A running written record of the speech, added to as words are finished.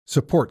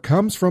Support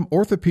comes from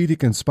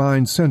Orthopedic and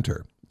Spine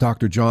Center.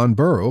 Dr. John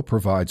Burrow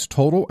provides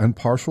total and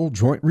partial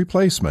joint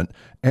replacement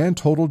and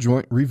total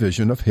joint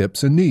revision of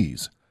hips and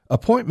knees.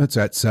 Appointments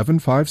at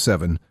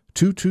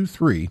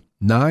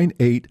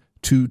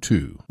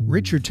 757-223-9822.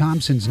 Richard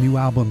Thompson's new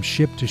album,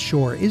 Ship to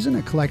Shore, isn't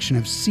a collection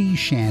of sea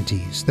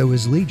shanties, though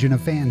his legion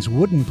of fans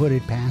wouldn't put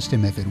it past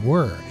him if it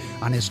were.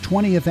 On his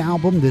 20th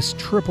album, this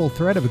triple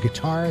threat of a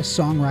guitarist,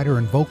 songwriter,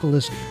 and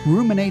vocalist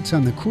ruminates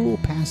on the cruel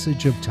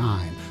passage of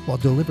time while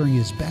delivering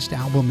his best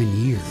album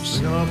in years.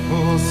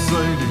 Poor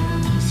Sadie,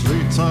 3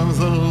 times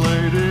the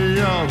lady,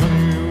 I'll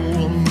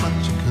you a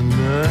magic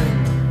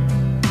name.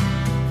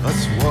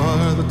 That's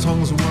why the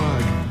tongues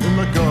wag in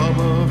the garb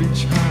of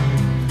each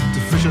hand,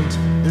 deficient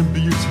in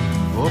beauty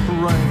or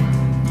brain.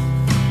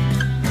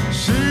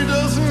 She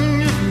doesn't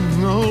give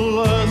no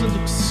lies and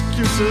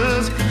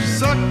excuses. She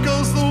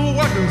circles the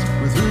wagons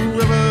with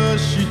whoever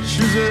she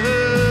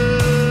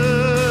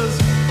chooses.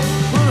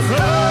 But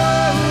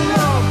her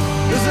love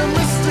is a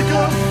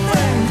mystical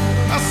thing.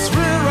 I swear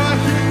I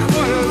hear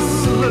choirs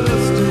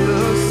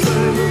celestial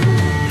sing.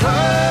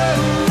 Her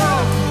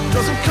love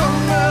doesn't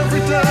come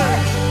every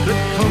day. It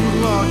comes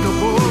like a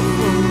bolt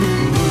from the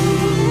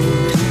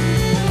blue,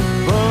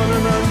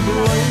 burning and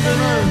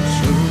blinding and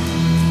true.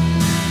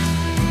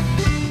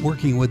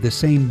 Working with the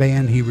same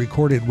band he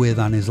recorded with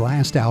on his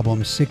last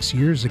album 6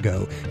 years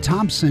ago,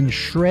 Thompson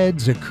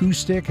shreds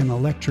acoustic and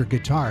electric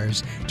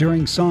guitars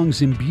during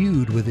songs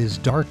imbued with his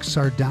dark,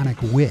 sardonic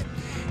wit.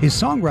 His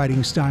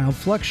songwriting style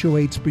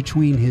fluctuates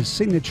between his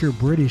signature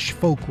British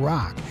folk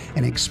rock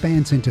and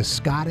expands into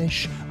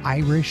Scottish,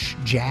 Irish,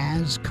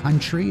 jazz,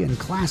 country, and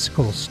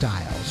classical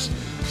styles,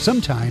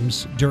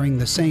 sometimes during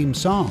the same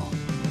song.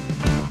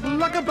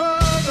 Like a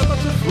bird about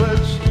to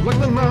fledge, like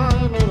the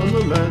man on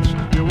the ledge,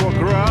 you walk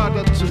right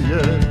up to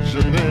the edge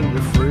and then you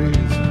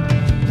freeze.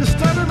 You're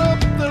standing up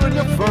there and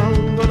you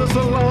found that it's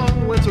a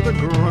long way to the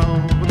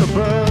ground, but the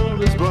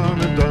bell is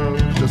burning down,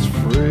 just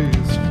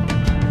freeze.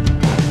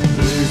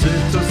 Easy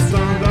to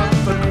stand at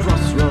the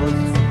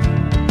crossroads,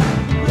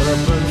 there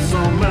have been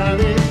so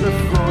many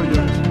before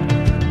you.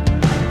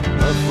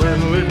 A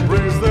friendly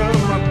breeze there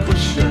might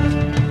push you,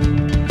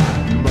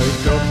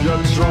 make up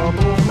your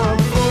trouble, man,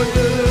 for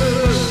you.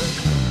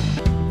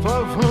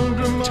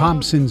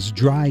 Thompson's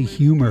dry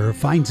humor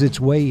finds its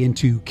way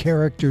into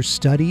character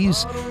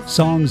studies,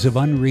 songs of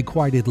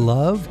unrequited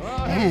love,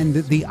 and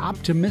the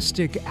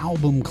optimistic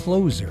album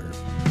closer.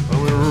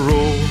 And we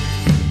roll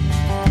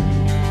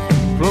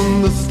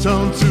from this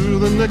town to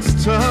the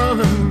next town,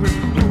 and we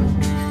roll.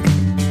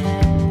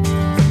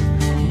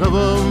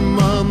 Never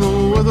mind the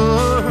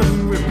weather,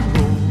 and we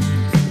roll.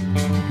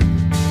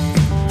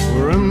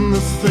 We're in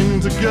this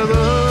thing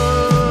together.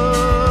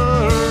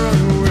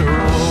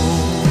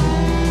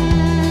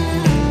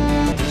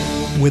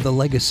 With a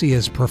legacy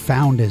as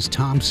profound as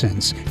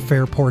Thompson's,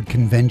 Fairport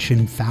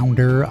Convention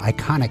founder,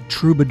 iconic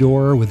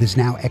troubadour with his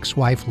now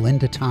ex-wife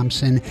Linda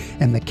Thompson,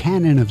 and the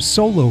canon of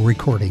solo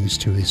recordings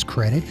to his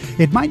credit,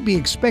 it might be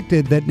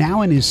expected that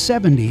now in his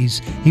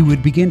 70s he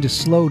would begin to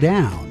slow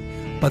down.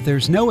 But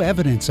there's no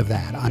evidence of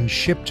that on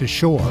Ship to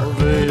Shore.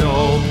 The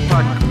old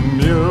pack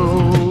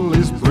mule,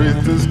 his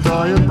breath is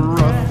dying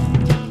breath.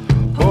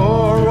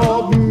 Poor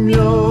old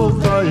mule,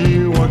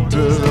 they worked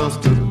us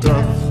to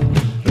death.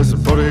 His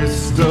body's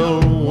still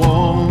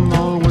warm,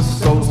 all his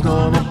soul's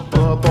gone up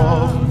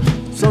above.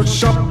 So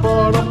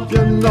sharpen up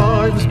your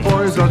knives,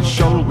 boys, or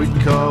shall we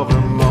carve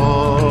them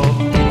off?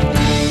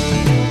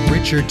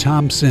 Richard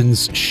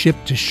Thompson's Ship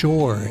to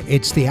Shore.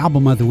 It's the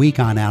album of the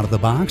week on Out of the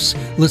Box.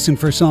 Listen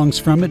for songs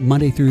from it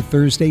Monday through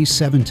Thursday,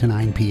 7 to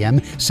 9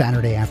 p.m.,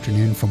 Saturday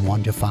afternoon from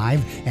 1 to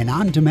 5, and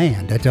on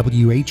demand at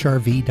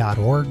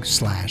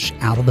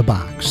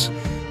whrv.org/outofthebox.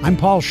 I'm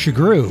Paul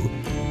Chagru.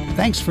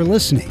 Thanks for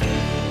listening.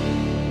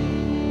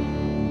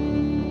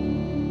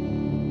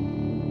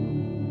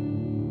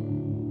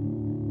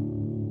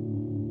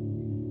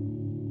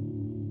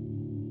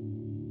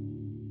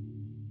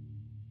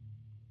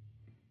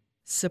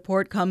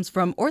 Support comes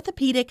from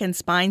Orthopedic and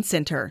Spine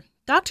Center.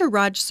 Dr.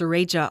 Raj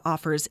Sureja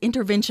offers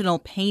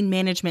interventional pain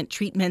management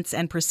treatments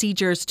and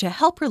procedures to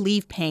help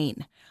relieve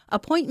pain.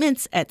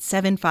 Appointments at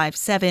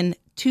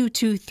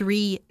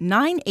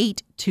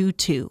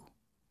 757-223-9822.